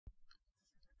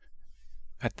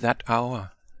At that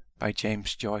hour, by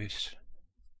James Joyce.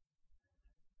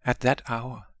 At that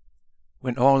hour,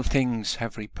 when all things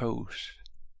have repose,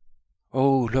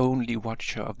 O lonely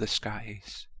watcher of the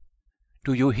skies,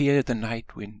 do you hear the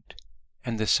night wind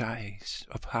and the sighs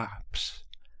of harps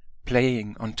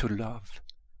playing unto love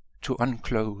to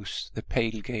unclose the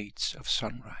pale gates of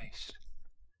sunrise?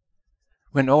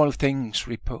 When all things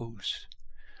repose,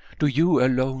 do you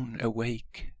alone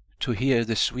awake to hear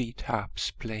the sweet harps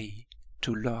play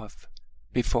to love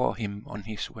before him on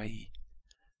his way,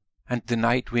 and the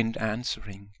night wind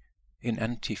answering in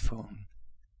antiphone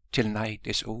till night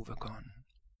is overgone?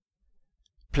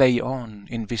 Play on,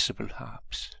 invisible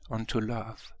harps, unto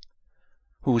love,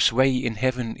 whose way in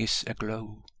heaven is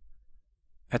aglow,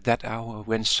 at that hour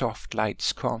when soft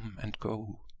lights come and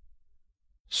go,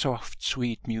 soft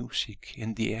sweet music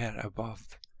in the air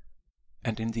above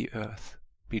and in the earth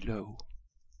below.